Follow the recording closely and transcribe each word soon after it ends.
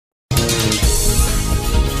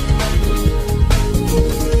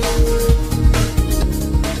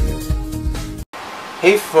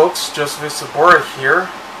Hey folks, Sobora here.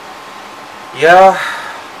 Yeah,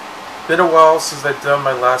 been a while since I've done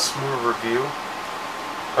my last movie review,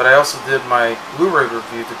 but I also did my Blu-ray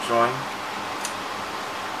review to join.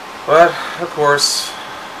 But, of course,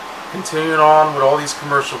 continuing on with all these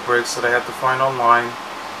commercial breaks that I had to find online,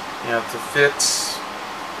 to fix,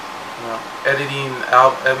 editing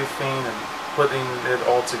out everything and putting it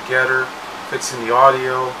all together, fixing the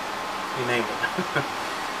audio, you name it,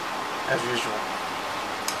 as usual.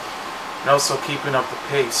 And also keeping up the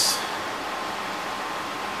pace.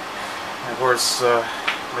 And of course,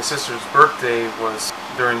 my sister's birthday was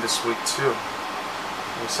during this week too.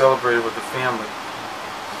 We celebrated with the family.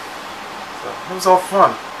 So it was all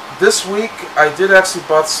fun. This week I did actually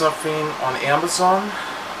bought something on Amazon.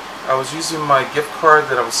 I was using my gift card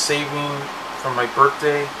that I was saving from my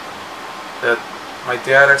birthday that my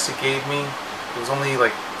dad actually gave me. It was only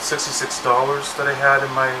like $66 that I had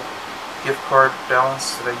in my gift card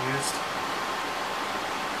balance that I used.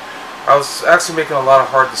 I was actually making a lot of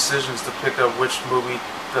hard decisions to pick up which movie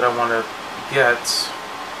that I want to get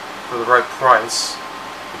for the right price,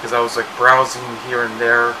 because I was like browsing here and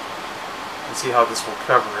there and see how this will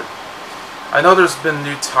cover it. I know there's been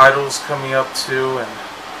new titles coming up too, and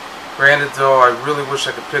granted though, I really wish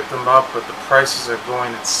I could pick them up, but the prices are going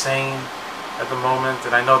insane at the moment,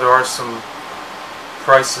 and I know there are some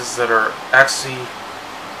prices that are actually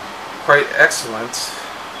quite excellent.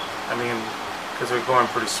 I mean, because they're going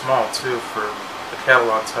pretty small too for the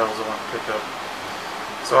catalog titles I want to pick up.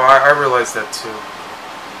 So I realized that too.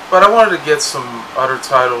 But I wanted to get some other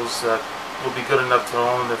titles that will be good enough to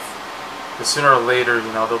own if sooner or later,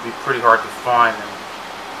 they'll be pretty hard to find, and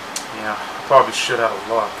I probably should have a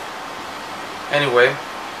luck. Anyway,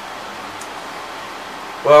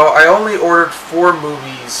 well, I only ordered 4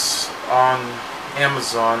 movies on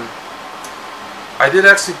Amazon. I did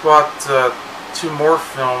actually bought 2 more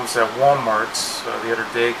films at Walmart the other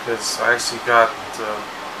day, because I actually got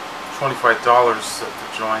 $25 to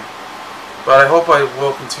join. But I hope I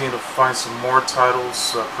will continue to find some more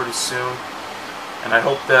titles pretty soon. And I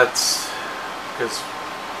hope that, because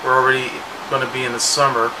we're already going to be in the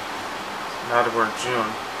summer, now that we're in June,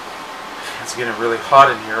 it's getting really hot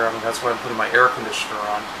in here. I mean, that's why I'm putting my air conditioner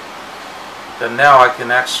on. That now I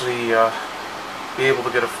can actually be able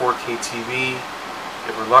to get a 4K TV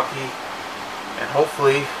if we're lucky. And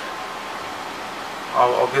hopefully,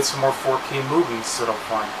 I'll get some more 4K movies that I'll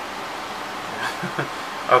find.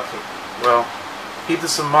 Okay, well, keep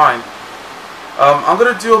this in mind. I'm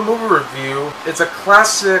going to do a movie review. It's a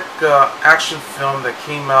classic action film that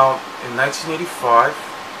came out in 1985.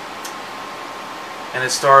 And it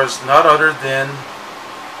stars none other than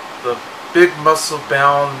the big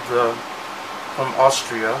muscle-bound from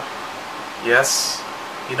Austria. Yes,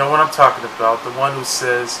 you know what I'm talking about. The one who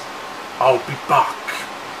says, "I'll be back."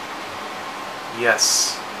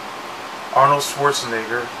 Yes, Arnold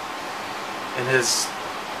Schwarzenegger in his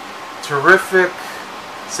terrific,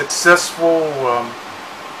 successful,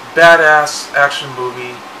 badass action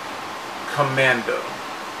movie, Commando.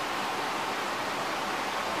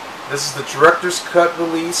 This is the director's cut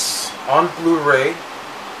release on Blu-ray,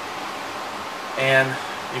 and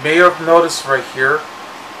you may have noticed right here,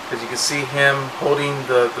 because you can see him holding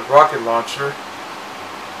the rocket launcher,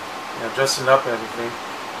 dressing up and everything.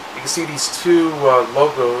 You can see these 2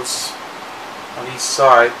 logos on each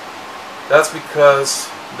side. That's because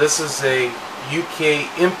this is a UK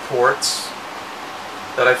import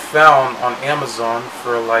that I found on Amazon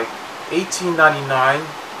for like $18.99,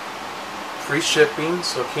 free shipping,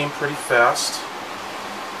 so it came pretty fast.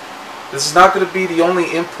 This is not going to be the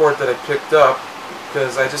only import that I picked up,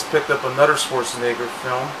 because I just picked up another Schwarzenegger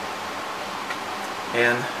film,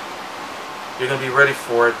 and you're going to be ready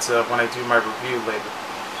for it when I do my review later,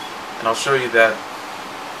 and I'll show you that.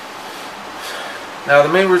 Now, the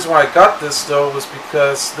main reason why I got this though was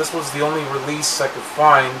because this was the only release I could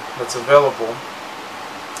find that's available.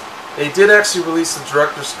 They did actually release the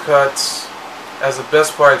director's cut as a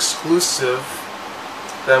Best Buy exclusive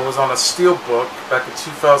that was on a steelbook back in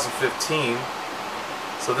 2015.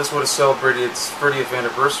 So this would have celebrated its 30th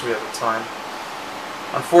anniversary at the time.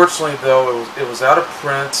 Unfortunately though, it was out of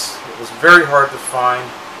print. It was very hard to find,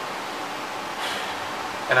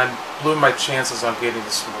 and I blew my chances on getting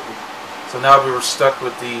this movie. So now we were stuck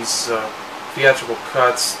with these theatrical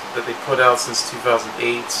cuts that they put out since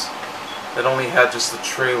 2008 that only had just the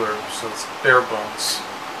trailer, so it's bare bones.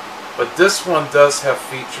 But this one does have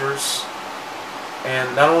features,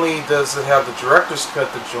 and not only does it have the director's cut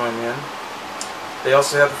to join in, they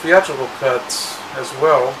also have the theatrical cut as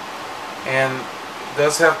well, and it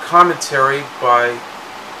does have commentary by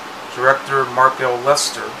director Mark L.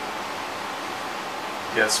 Lester.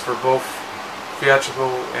 Yes, for both theatrical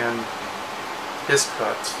and his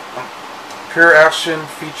cut. Pure action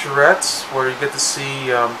featurettes where you get to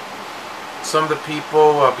see some of the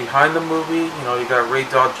people behind the movie. You know, you got Ray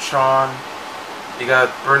Dodd Chong, you got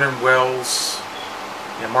Vernon Wells,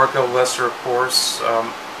 Mark L. Lesser, of course.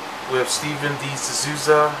 We have Stephen D.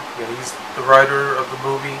 Souza. Yeah, he's the writer of the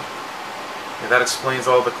movie. Yeah, that explains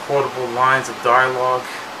all the quotable lines of dialogue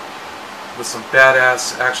with some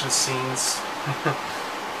badass action scenes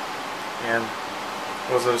and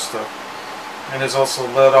all those other stuff. And there's also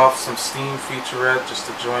let off some steam featurette just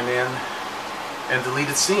to join in, and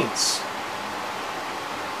deleted scenes.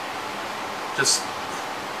 Just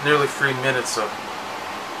nearly 3 minutes of it.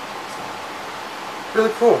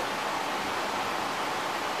 Really cool.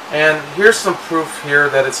 And here's some proof here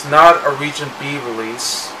that it's not a Region B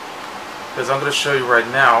release, because I'm going to show you right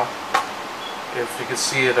now, if you can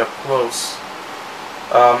see it up close.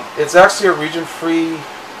 It's actually a region-free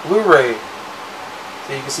Blu-ray.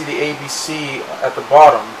 So you can see the ABC at the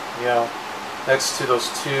bottom, next to those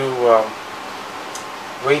two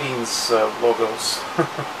ratings logos.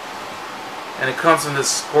 And it comes in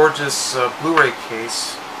this gorgeous Blu-ray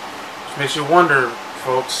case, which makes you wonder,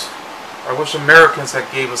 folks. I wish Americans had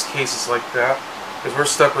gave us cases like that, because we're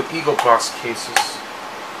stuck with Eagle Box cases.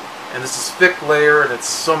 And this is thick layer, and it's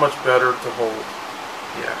so much better to hold.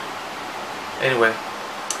 Yeah. Anyway,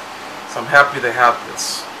 so I'm happy they have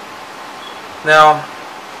this. Now,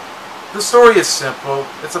 the story is simple.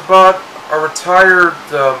 It's about a retired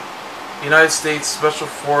United States Special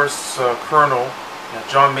Force Colonel,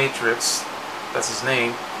 John Matrix, that's his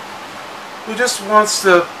name, who just wants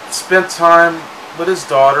to spend time with his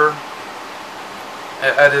daughter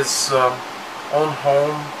at his own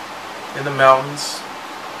home in the mountains,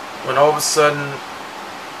 when all of a sudden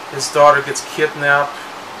his daughter gets kidnapped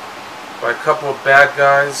by a couple of bad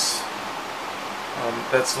guys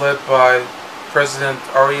that's led by President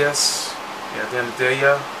Arias,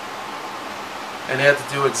 Hedaya, and they had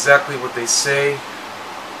to do exactly what they say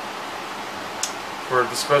for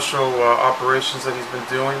the special operations that he's been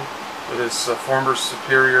doing with his former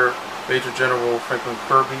superior, Major General Franklin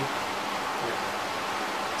Kirby.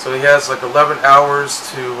 So he has like 11 hours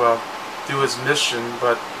to do his mission,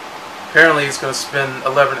 but apparently he's going to spend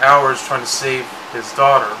 11 hours trying to save his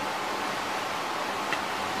daughter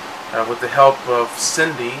with the help of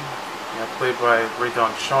Cindy, played by Ray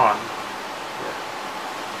Dodd Chong.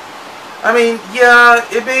 I mean, yeah,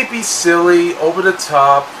 it may be silly, over the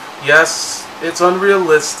top. Yes, it's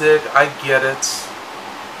unrealistic, I get it.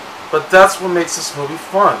 But that's what makes this movie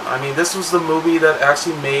fun. I mean, this was the movie that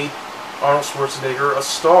actually made Arnold Schwarzenegger a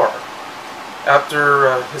star.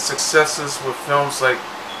 After his successes with films like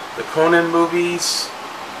the Conan movies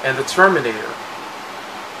and the Terminator.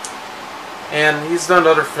 And he's done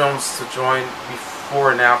other films to join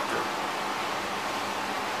before and after.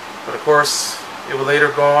 But of course, it would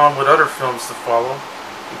later go on with other films to follow,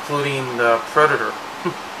 including Predator.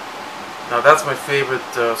 Now that's my favorite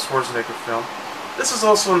Schwarzenegger film. This is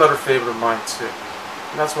also another favorite of mine too.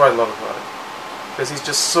 And that's what I love about it. Because he's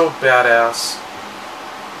just so badass.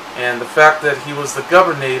 And the fact that he was the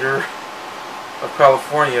governor of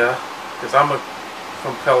California, because I'm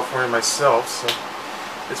from California myself, so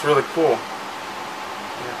it's really cool.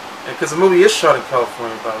 And because the movie is shot in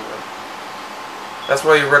California, by the way. That's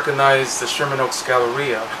why you recognize the Sherman Oaks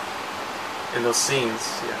Galleria in those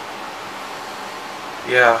scenes.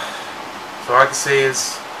 Yeah. So all I can say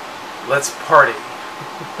is, let's party.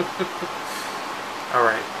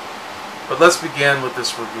 Alright. But let's begin with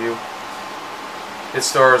this review. It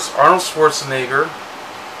stars Arnold Schwarzenegger,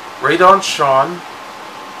 Ray Dodd Chong,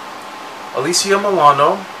 Alyssa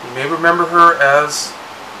Milano. You may remember her as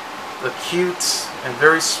the cute and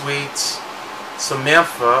very sweet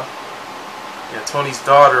Samantha, Tony's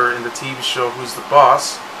daughter in the TV show Who's the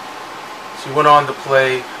Boss. She went on to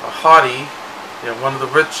play a hottie, one of the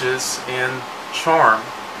riches in Charm,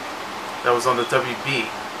 that was on the WB.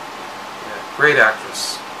 Great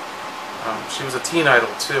actress. She was a teen idol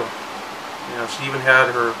too. She even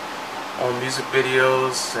had her own music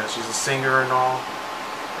videos, and she's a singer and all,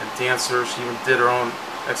 and dancer. She even did her own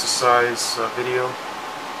exercise video.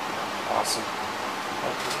 Awesome.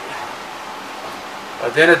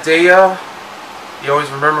 Then Hedaya, you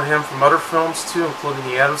always remember him from other films too, including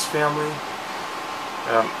The Addams Family,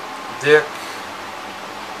 Dick,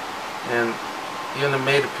 and he even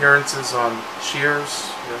made appearances on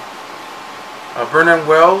Cheers. Vernon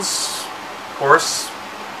Wells, of course,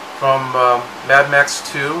 from Mad Max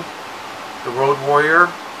 2, The Road Warrior,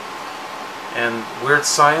 and Weird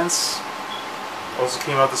Science, also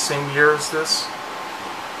came out the same year as this.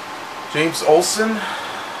 James Olson,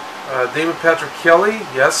 David Patrick Kelly,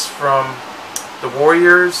 yes, from The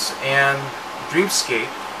Warriors and Dreamscape.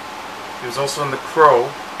 He was also in The Crow,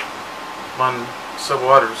 among several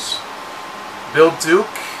others. Bill Duke,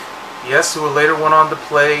 yes, who later went on to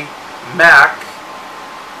play Mac,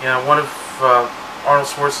 you know, one of Arnold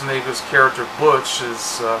Schwarzenegger's character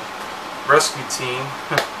Butch's rescue team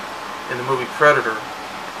in the movie Predator.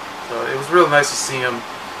 So it was really nice to see him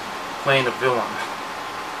playing a villain.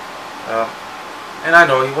 And I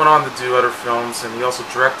know he went on to do other films, and he also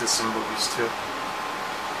directed some movies too.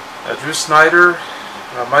 Drew Snyder,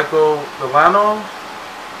 Michael Delano,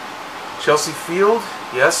 Chelsea Field,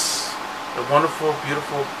 yes, the wonderful,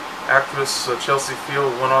 beautiful actress Chelsea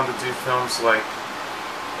Field went on to do films like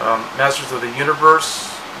Masters of the Universe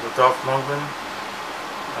with Dolph Lundgren.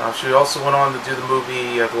 She also went on to do the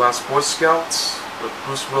movie The Last Boy Scouts with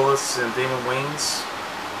Bruce Willis and Damon Wayans.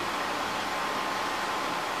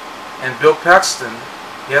 And Bill Paxton,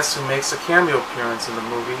 yes, who makes a cameo appearance in the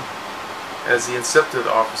movie as the Incepted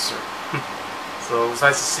officer. So it was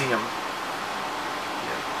nice to see him.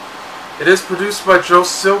 Yeah. It is produced by Joe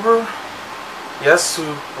Silver, yes, who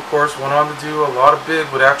of course went on to do a lot of big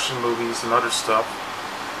with action movies and other stuff.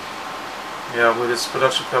 Yeah, with his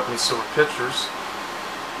production company Silver Pictures.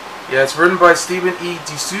 Yeah, it's written by Stephen E.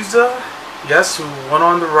 D'Souza, yes, who went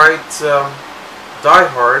on to write Die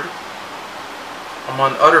Hard,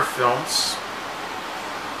 among other films.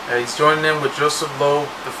 He's joining in with Joseph Loeb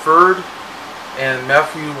III and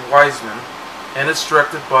Matthew Weisman, and it's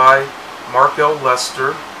directed by Mark L.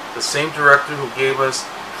 Lester, the same director who gave us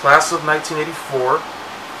Class of 1984,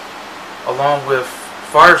 along with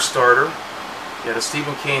Firestarter, yeah, the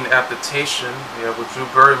Stephen King adaptation, yeah, with Drew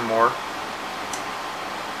Barrymore.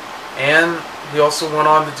 And he also went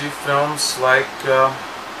on to do films like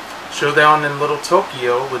Showdown in Little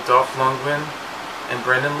Tokyo with Dolph Lundgren and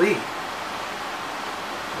Brandon Lee.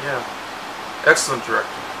 Yeah, excellent director.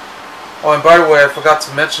 Oh, and by the way, I forgot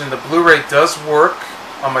to mention the Blu-ray does work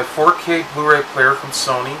on my 4K Blu-ray player from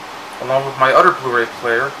Sony, along with my other Blu-ray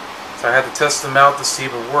player. So I had to test them out to see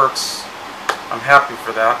if it works. I'm happy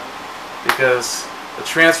for that, because the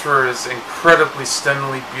transfer is incredibly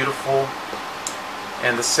stunningly beautiful,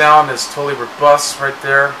 and the sound is totally robust right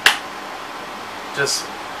there. Just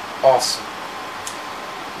awesome.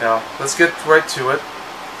 Now, let's get right to it.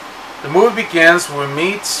 The movie begins when we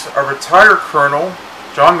meet a retired colonel,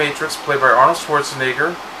 John Matrix, played by Arnold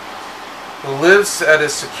Schwarzenegger, who lives at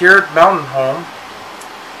his secured mountain home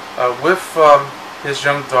with his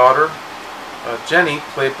young daughter, Jenny,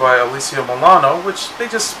 played by Alyssa Milano, which they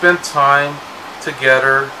just spend time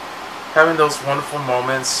together, having those wonderful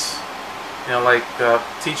moments, you know, like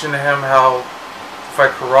teaching him how to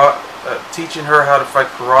fight karate, teaching her how to fight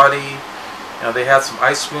karate. You know, they had some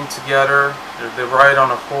ice cream together. They ride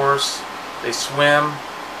on a horse. They swim.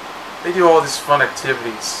 They do all these fun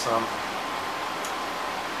activities.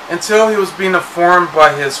 Until he was being informed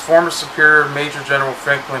by his former superior, Major General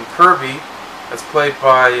Franklin Kirby, that's played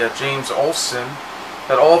by James Olson,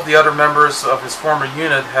 that all of the other members of his former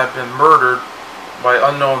unit had been murdered by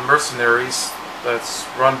unknown mercenaries. That's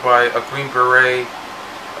run by a Green Beret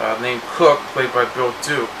named Cook, played by Bill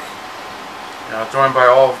Duke, joined by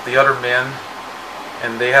all of the other men.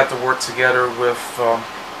 And they had to work together with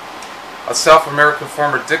a South American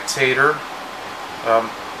former dictator,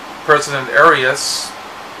 President Arias,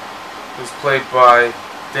 who's played by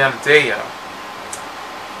Hedaya.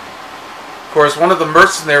 Of course, one of the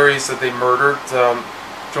mercenaries that they murdered,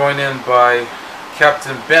 joined in by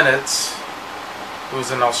Captain Bennett, who's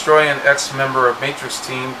an Australian ex-member of Matrix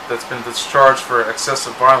team that's been discharged for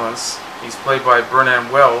excessive violence. He's played by Vernon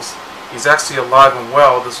Wells. He's actually alive and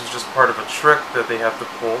well. This was just part of a trick that they had to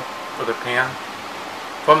pull for their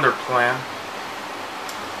from their plan.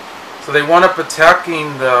 So they wound up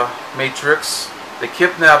attacking the Matrix. They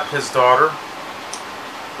kidnapped his daughter.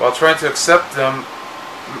 While trying to accept them,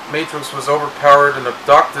 Matrix was overpowered and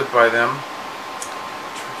abducted by them,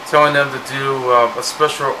 telling them to do a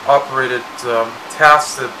special operated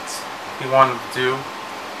task that he wanted to do,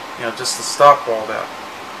 just to stop all that.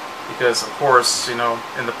 Because, of course, in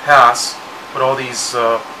the past, with all these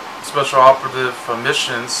special operative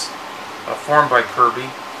missions formed by Kirby,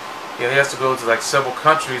 he has to go to like several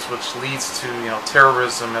countries, which leads to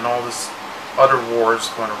terrorism and all this other wars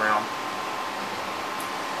going around.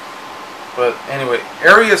 But anyway,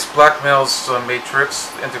 Arias blackmails Matrix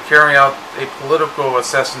into carrying out a political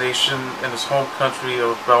assassination in his home country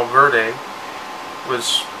of Valverde,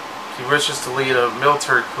 which he wishes to lead a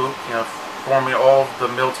military coup, forming all of the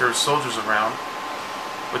military soldiers around.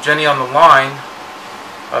 With Jenny on the line,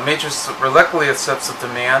 Matrix reluctantly accepts the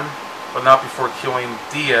demand, but not before killing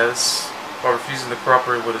Diaz, while refusing to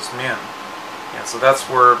cooperate with his men. And so that's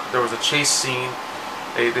where there was a chase scene.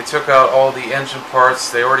 They took out all the engine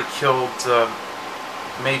parts. They already killed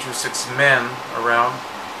Major 6 men around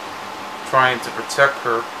trying to protect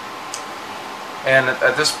her. And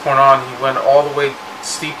at this point on, he went all the way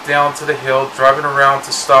steep down to the hill, driving around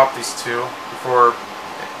to stop these two before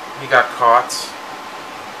he got caught.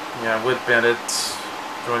 With Bennett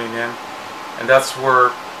joining in. And that's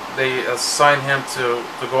where they assigned him to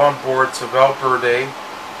go on board to Valverde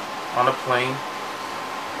on a plane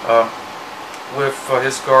with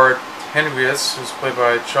his guard Henrius, who's played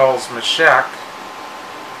by Charles Meshack.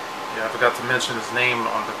 I forgot to mention his name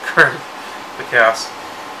on the cast.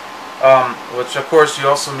 Which of course you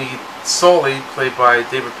also meet Sully, played by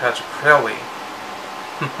David Patrick Kelly.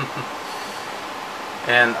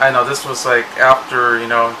 And I know this was like after, he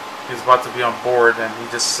was about to be on board, and he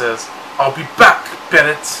just says, "I'll be back,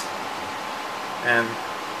 Bennett." And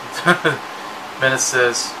Bennett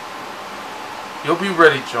says, "You'll be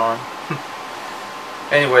ready, John."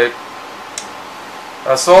 Anyway,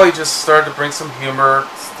 Sully just started to bring some humor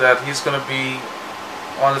that he's going to be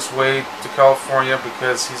on his way to California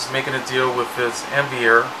because he's making a deal with his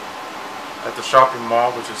envier at the shopping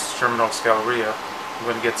mall, which is Sherman Oaks Galleria. I'm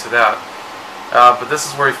going to get to that. But this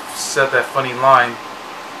is where he said that funny line,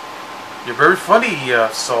 "You're very funny,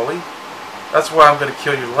 Sully. That's why I'm going to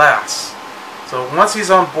kill you last." So once he's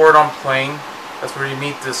on board on plane, that's where you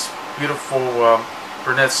meet this beautiful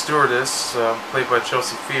brunette stewardess, played by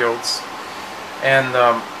Chelsea Fields. And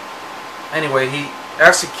anyway, he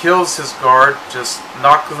actually kills his guard, just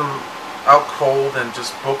knocks him out cold and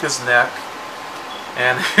just broke his neck.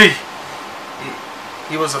 And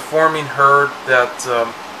he was informing her that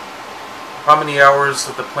how many hours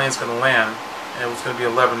that the plane's going to land, and it was going to be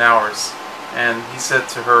 11 hours. And he said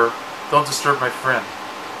to her, "Don't disturb my friend.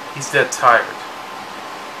 He's dead tired."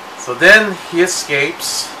 So then he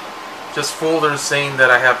escapes, just fooled her saying that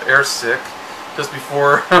I have air sick, just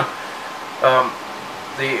before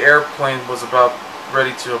the airplane was about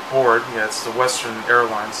ready to aboard. It's the Western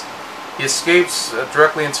Airlines. He escapes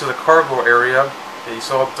directly into the cargo area. He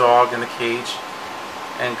saw a dog in a cage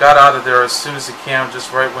and got out of there as soon as he can,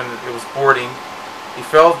 just right when it was boarding. He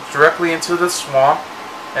fell directly into the swamp,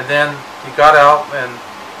 and then he got out and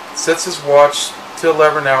sets his watch to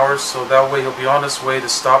 11 hours, so that way he'll be on his way to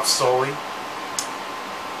stop Sully.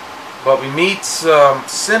 But we meet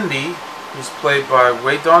Cindy, who's played by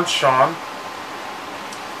Wei Don Chong,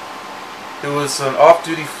 who was an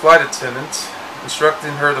off-duty flight attendant,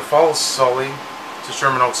 instructing her to follow Sully to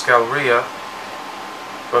Sherman Oaks Galleria.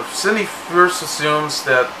 But Cindy first assumes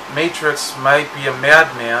that Matrix might be a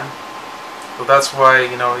madman, so that's why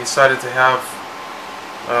he decided to have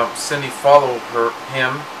Cindy follow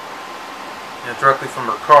him directly from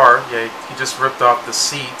her car. He just ripped off the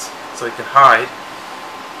seat so he could hide.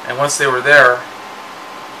 And once they were there,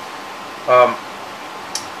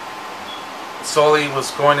 Sully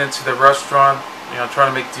was going into the restaurant,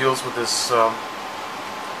 trying to make deals with this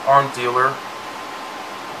arm dealer,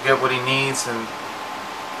 get what he needs, and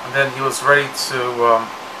then he was ready to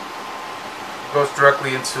go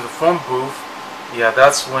directly into the phone booth.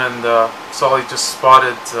 That's when Sully just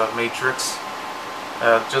spotted Matrix,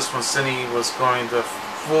 just when Cindy was going to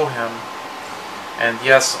fool him. And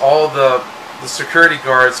yes, all the security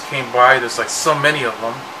guards came by. There's like so many of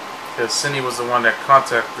them, because Cindy was the one that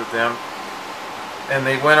contacted them. And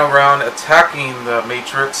they went around attacking the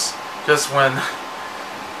Matrix just when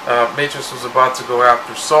Matrix was about to go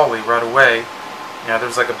after Sully right away. There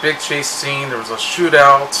was like a big chase scene. There was a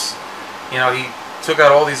shootout. He took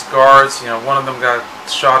out all these guards. One of them got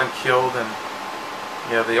shot and killed, and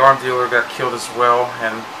the arm dealer got killed as well.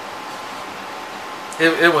 And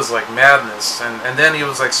it was like madness. And then he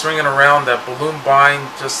was like swinging around that balloon bind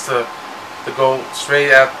just to go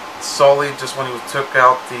straight at Sully just when he took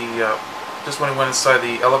out the just when he went inside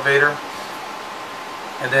the elevator.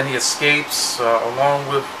 And then he escapes along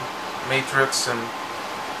with Matrix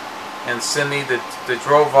and Cindy. They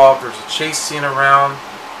drove off. There's a chase scene around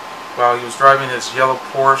while he was driving his yellow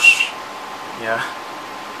Porsche.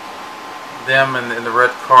 Them in the red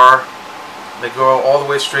car. They go all the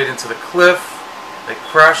way straight into the cliff. They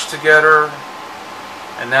crash together.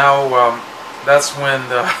 And now that's when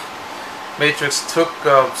the Matrix took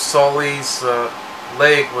Sully's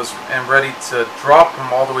leg and ready to drop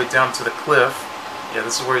him all the way down to the cliff.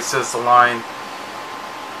 This is where he says the line,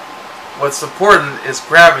 "What's important is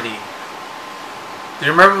gravity. Do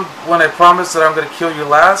you remember when I promised that I'm going to kill you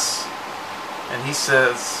last?" And he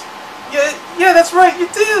says, yeah, that's right, you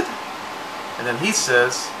did. And then he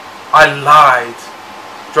says, "I lied."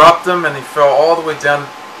 Dropped him, and he fell all the way down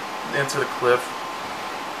into the cliff.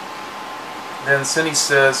 then Cindy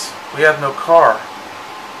says, "We have no car."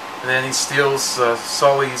 And then he steals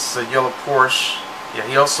Sully's yellow Porsche. Yeah,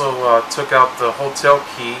 he also took out the hotel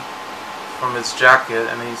key from his jacket,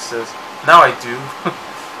 and he says, "Now I do."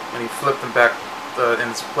 And he flipped him back in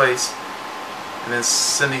his place. And then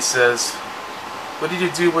Cindy says, "What did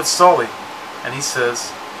you do with Sully?" And he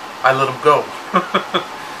says, "I let him go."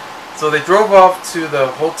 So they drove off to the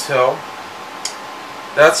hotel.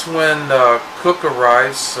 That's when Cook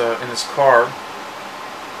arrives in his car.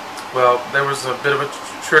 Well, there was a bit of a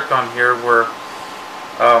trick on here where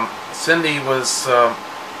Cindy was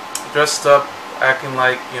dressed up, acting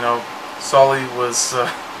like, Sully was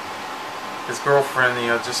his girlfriend,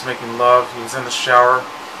 just making love. He was in the shower.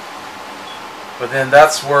 But then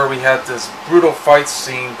that's where we had this brutal fight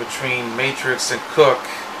scene between Matrix and Cook.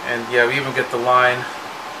 And yeah, we even get the line,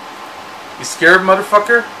 "You scared,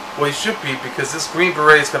 motherfucker?" Well, you should be, because this Green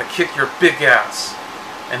Beret is going to kick your big ass.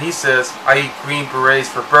 And he says, "I eat Green Berets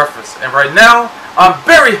for breakfast. And right now, I'm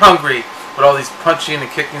very hungry." With all these punching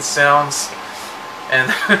and kicking sounds.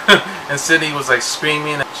 And and Cindy was like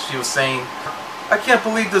screaming. And she was saying, "I can't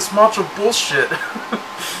believe this macho bullshit.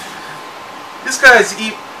 These guys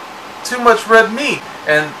eat too much red meat."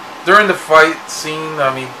 And during the fight scene,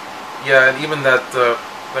 I mean, yeah, and even that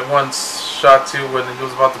one shot too, when he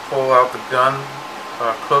was about to pull out the gun,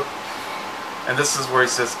 Cook, and this is where he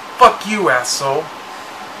says, "Fuck you, asshole."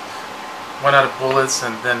 One out of bullets,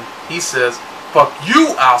 and then he says, "Fuck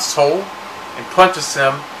you, asshole," and punches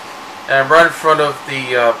him, and right in front of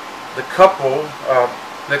the couple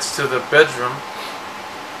next to the bedroom.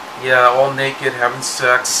 Yeah, all naked, having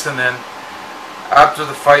sex, and then after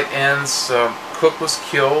the fight ends, Cook was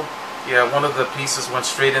killed. Yeah, one of the pieces went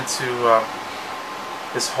straight into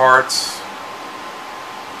his heart,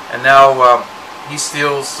 and now he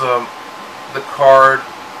steals the card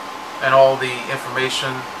and all the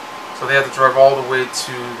information. So they had to drive all the way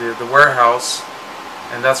to the warehouse,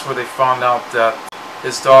 and that's where they found out that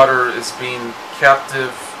his daughter is being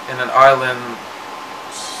captive in an island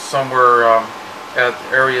somewhere at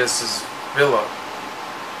Arias' villa.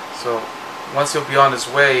 So once he'll be on his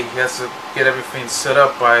way, he has to get everything set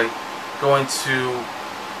up by going to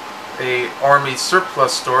a army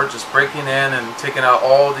surplus store, just breaking in and taking out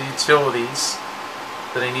all the utilities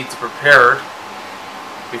that he needs to prepare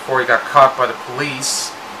before he got caught by the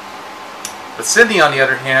police. But Cindy, on the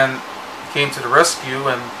other hand, came to the rescue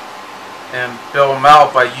and bailed him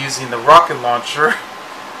out by using the rocket launcher.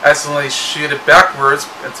 Accidentally shoot it backwards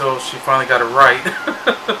until she finally got it right.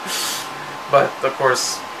 But of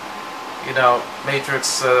course,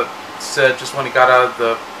 Matrix said just when he got out of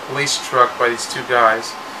the police truck by these two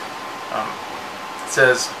guys,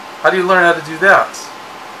 says, "How do you learn how to do that?"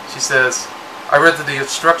 She says, "I read the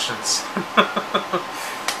instructions."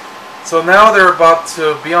 So now they're about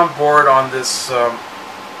to be on board on this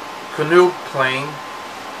canoe plane,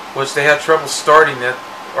 which they had trouble starting it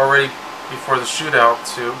already before the shootout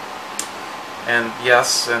too. And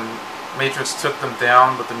yes, and Matrix took them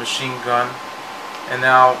down with the machine gun. And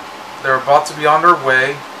now they're about to be on their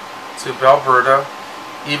way to Alberta,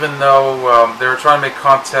 even though they were trying to make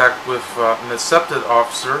contact with an accepted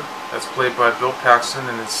officer that's played by Bill Paxton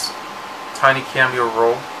in his tiny cameo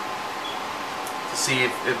role, to see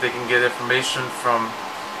if they can get information from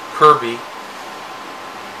Kirby,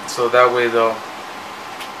 so that way they'll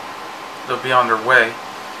be on their way.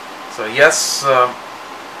 So yes,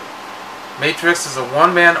 Matrix is a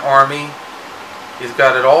one-man army. He's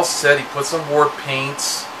got it all set. He puts on war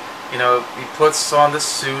paints. He puts on the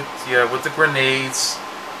suit, with the grenades.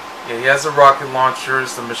 Yeah, he has the rocket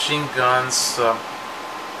launchers, the machine guns,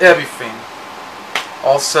 everything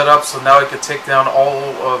all set up. So now he could take down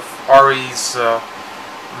all of Ari's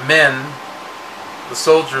men, the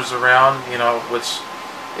soldiers around. Which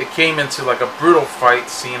it came into like a brutal fight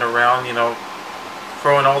scene around.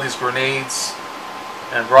 Throwing all these grenades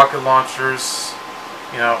and rocket launchers.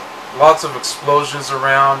 Lots of explosions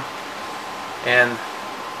around. And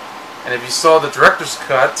if you saw the director's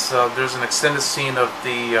cut, there's an extended scene of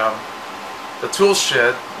the tool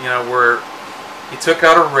shed, where he took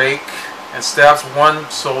out a rake and stabs one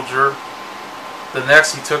soldier. The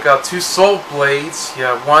next, he took out two soul blades.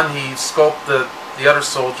 One he sculpted the other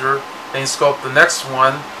soldier. Then he sculpted the next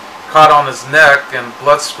one, caught on his neck, and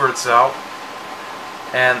blood squirts out.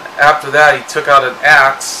 And after that, he took out an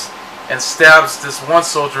axe and stabs this one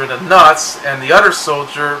soldier in the nuts, and the other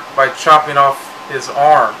soldier by chopping off his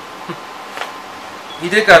arm. He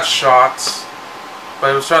did got shot, but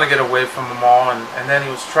he was trying to get away from them all, and then he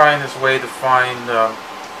was trying his way to find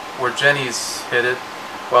where Jenny's headed.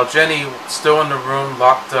 While Jenny, still in the room,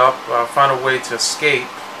 locked up, found a way to escape,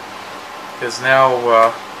 because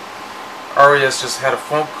now Arias just had a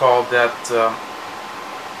phone call that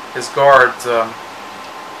his guard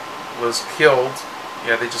was killed.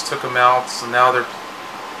 Yeah, they just took him out, so now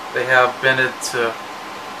they have Bennett to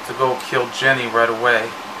go kill Jenny right away.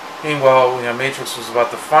 Meanwhile, Matrix was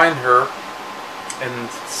about to find her, and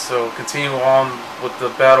so continue on with the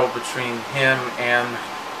battle between him and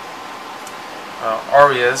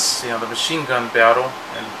Arias, the machine gun battle,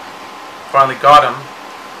 and finally got him.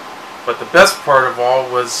 But the best part of all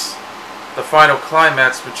was the final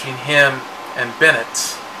climax between him and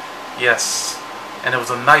Bennett. Yes, and it was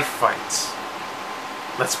a knife fight.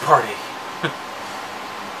 Let's party.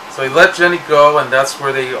 So he let Jenny go, and that's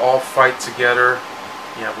where they all fight together.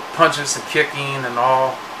 With punches and kicking and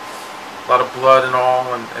all, a lot of blood and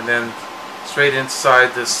all, and then straight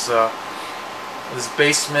inside this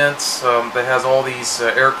basement that has all these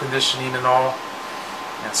air conditioning and all,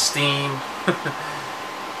 and steam.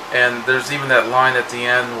 And there's even that line at the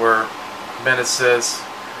end where Bennett says,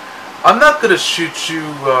 "I'm not gonna shoot you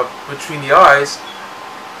between the eyes.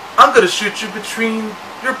 I'm gonna shoot you between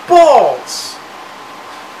your balls."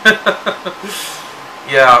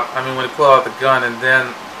 Yeah, I mean, when he pulled out the gun, and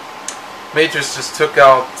then Matrix just took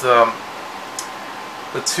out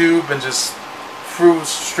the tube and just threw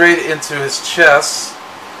straight into his chest,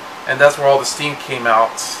 and that's where all the steam came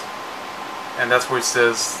out, and that's where he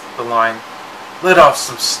says the line, "Let off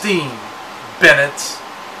some steam, Bennett."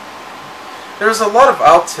 There's a lot of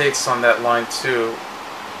outtakes on that line too,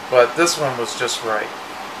 but this one was just right.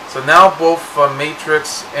 So now both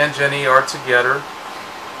Matrix and Jenny are together.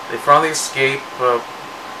 They finally escape,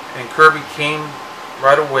 and Kirby came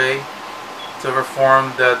right away to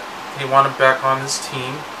inform that he wanted back on his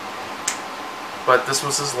team. But this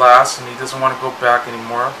was his last, and he doesn't want to go back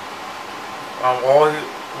anymore.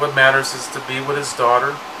 What matters is to be with his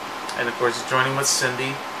daughter, and of course he's joining with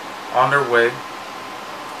Cindy on their way.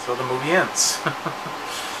 So the movie ends.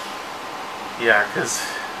 Yeah, because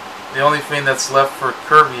the only thing that's left for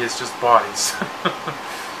Kirby is just bodies.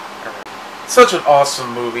 Such an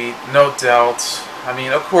awesome movie, no doubt. I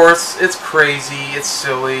mean, of course, it's crazy, it's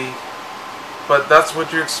silly, but that's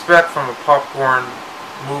what you expect from a popcorn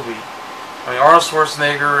movie. I mean, Arnold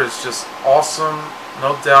Schwarzenegger is just awesome,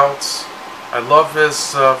 no doubt. I love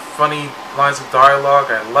his funny lines of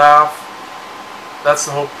dialogue. I laugh. That's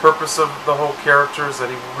the whole purpose of the whole character, is that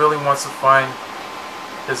he really wants to find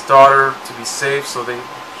his daughter to be safe so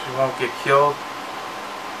she won't get killed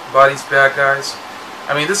by these bad guys.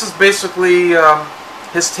 I mean, this is basically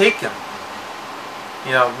his Taken.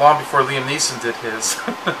 Long before Liam Neeson did his.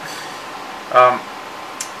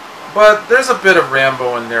 But there's a bit of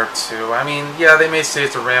Rambo in there too. I mean, yeah, they may say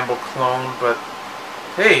it's a Rambo clone, but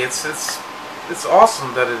hey, it's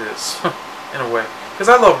awesome that it is in a way. Because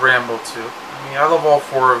I love Rambo too. I mean, I love all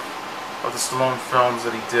four of the Stallone films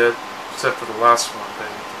that he did, except for the last one that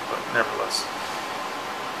he did, but nevertheless.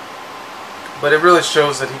 But it really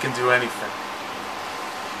shows that he can do anything,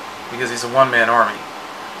 because he's a one-man army.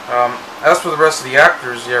 As for the rest of the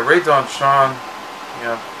actors, yeah, Ray Dawn Chong,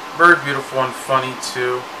 very beautiful and funny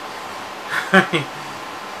too.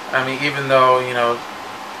 I mean, even though,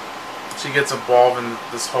 she gets involved in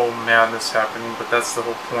this whole madness happening, but that's the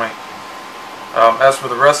whole point. As for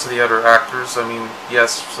the rest of the other actors, I mean,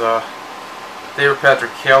 yes, David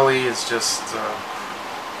Patrick Kelly is just,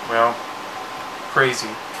 well, crazy.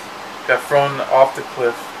 Got thrown off the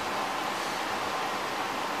cliff.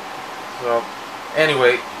 So,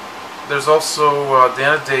 anyway, there's also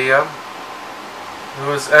Hedaya,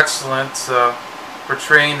 who is excellent,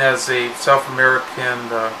 portraying as a South American,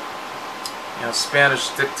 Spanish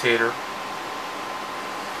dictator.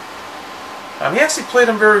 He actually played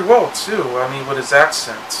him very well too. I mean, with his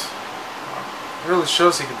accent, it really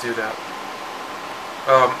shows he can do that.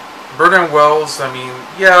 Vernon Wells, I mean,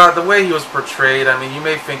 yeah, the way he was portrayed, I mean, you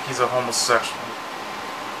may think he's a homosexual,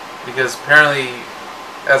 because apparently,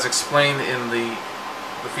 as explained in the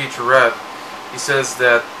featurette, he says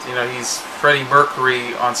that, he's Freddie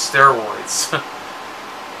Mercury on steroids.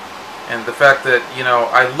 And the fact that,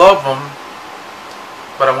 I love him,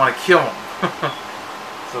 but I want to kill him.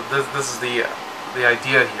 So this is the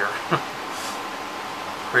idea here.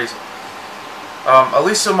 Crazy.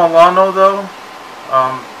 Alyssa Milano, though,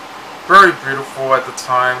 very beautiful at the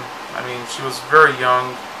time. I mean, she was very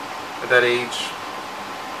young at that age.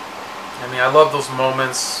 I mean, I love those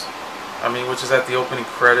moments. I mean, which is at the opening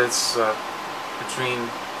credits between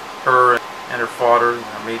her and her father,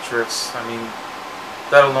 Matrix. I mean,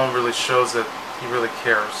 that alone really shows that he really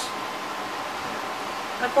cares.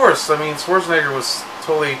 And of course, I mean, Schwarzenegger was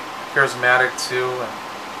totally charismatic too,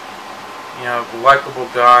 and a likable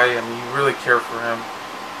guy. I mean, you really care for him.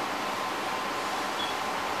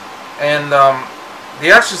 And the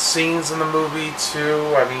action scenes in the movie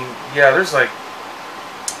too. I mean, yeah, there's like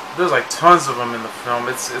tons of them in the film.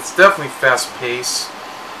 It's definitely fast paced.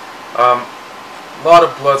 A lot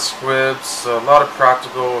of blood squibs, a lot of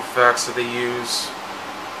practical effects that they use.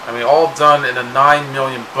 I mean, all done in a $9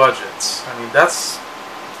 million budget. I mean, that's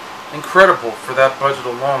incredible for that budget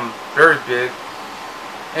alone. Very big.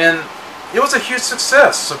 And it was a huge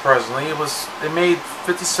success, surprisingly. It made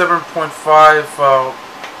 57.5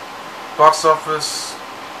 box office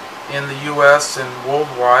in the US and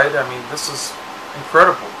worldwide. I mean, this is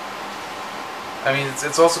incredible. I mean,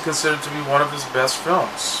 it's also considered to be one of his best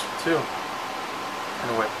films, too.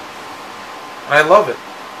 Anyway. And I love it.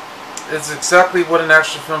 It's exactly what an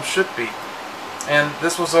action film should be. And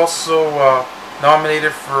this was also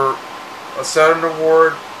nominated for a Saturn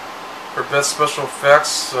Award for Best Special Effects.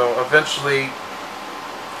 So eventually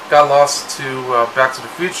got lost to Back to the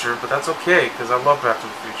Future, but that's okay, because I love Back to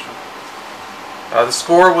the Future. The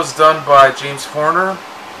score was done by James Horner.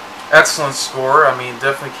 Excellent score. I mean,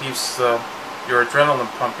 definitely keeps your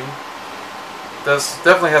adrenaline pumping.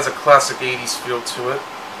 Definitely has a classic 80s feel to it,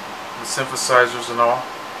 the synthesizers and all.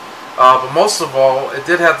 But most of all, it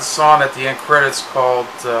did have the song at the end credits called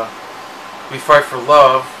 "We Fight for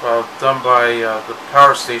Love," done by the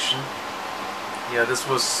Power Station. Yeah, this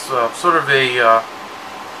was sort of a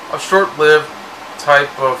short-lived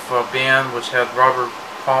type of band, which had Robert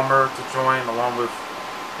Palmer to join, along with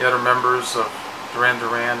the other members of Duran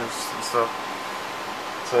Duran and stuff.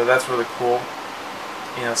 So that's really cool.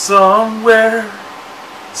 You know, somewhere,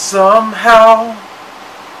 somehow,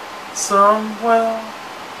 somewhere,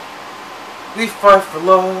 we fight for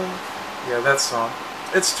love. Yeah, that song.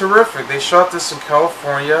 It's terrific. They shot this in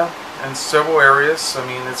California and several areas. I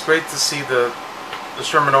mean, it's great to see the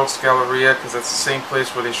Sherman Oaks Galleria, because that's the same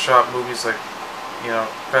place where they shot movies like, you know,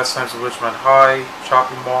 Fast Times at Ridgemont High,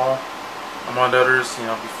 Chopping Mall, among others. You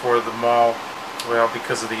know, before the mall, well,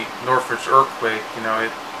 because of the Northridge earthquake, you know,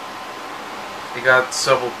 it got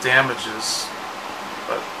several damages,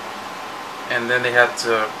 and then they had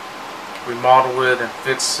to remodel it and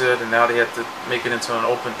fix it, and now they had to make it into an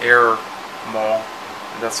open air mall,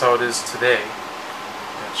 and that's how it is today.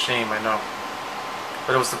 Yeah, shame, I know,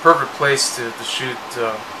 but it was the perfect place to shoot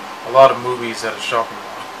a lot of movies at a shopping mall.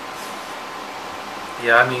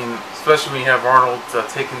 Yeah, I mean, especially when you have Arnold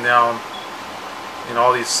taking down, you know,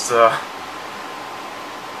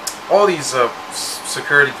 all these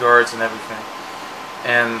security guards and everything.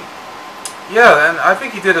 And yeah, and I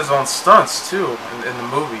think he did his own stunts too in the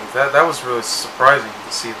movie. That was really surprising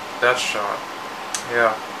to see that shot.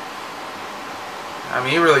 Yeah, I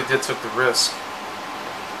mean, he really did took the risk.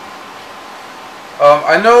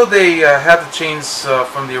 I know they had to change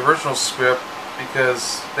from the original script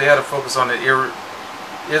because they had to focus on the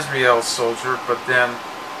Israel soldier, but then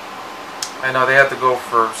I know they had to go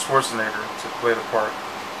for Schwarzenegger to play the part.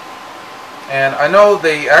 And I know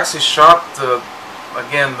they actually shot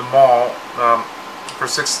again the mall for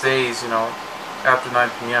 6 days, you know, after 9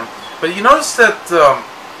 p.m. But you notice that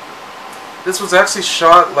this was actually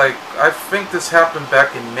shot, like, I think this happened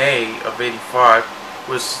back in May of '85,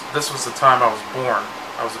 which this was the time I was born.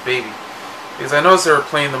 I was a baby. Because I noticed they were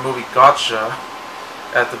playing the movie Gotcha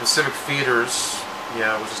at the Pacific Theaters,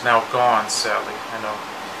 yeah, which is now gone, sadly, I know.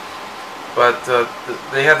 But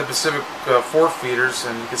they had the Pacific 4 theaters,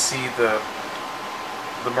 and you can see the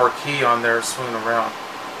marquee on there swinging around.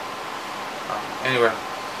 Anyway,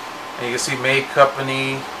 and you can see May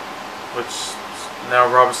Company, which is now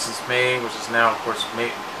Robinson's May, which is now, of course,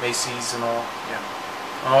 Macy's and all. Yeah,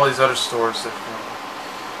 and all these other stores that. You know.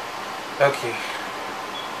 Okay,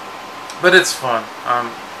 but it's fun.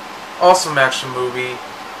 Awesome action movie.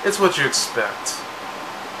 It's what you expect.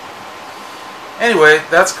 Anyway,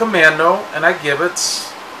 that's Commando, and I give it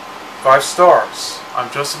 5 stars. I'm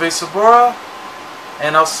Joseph A. Sobora,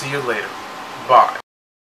 and I'll see you later. Bye.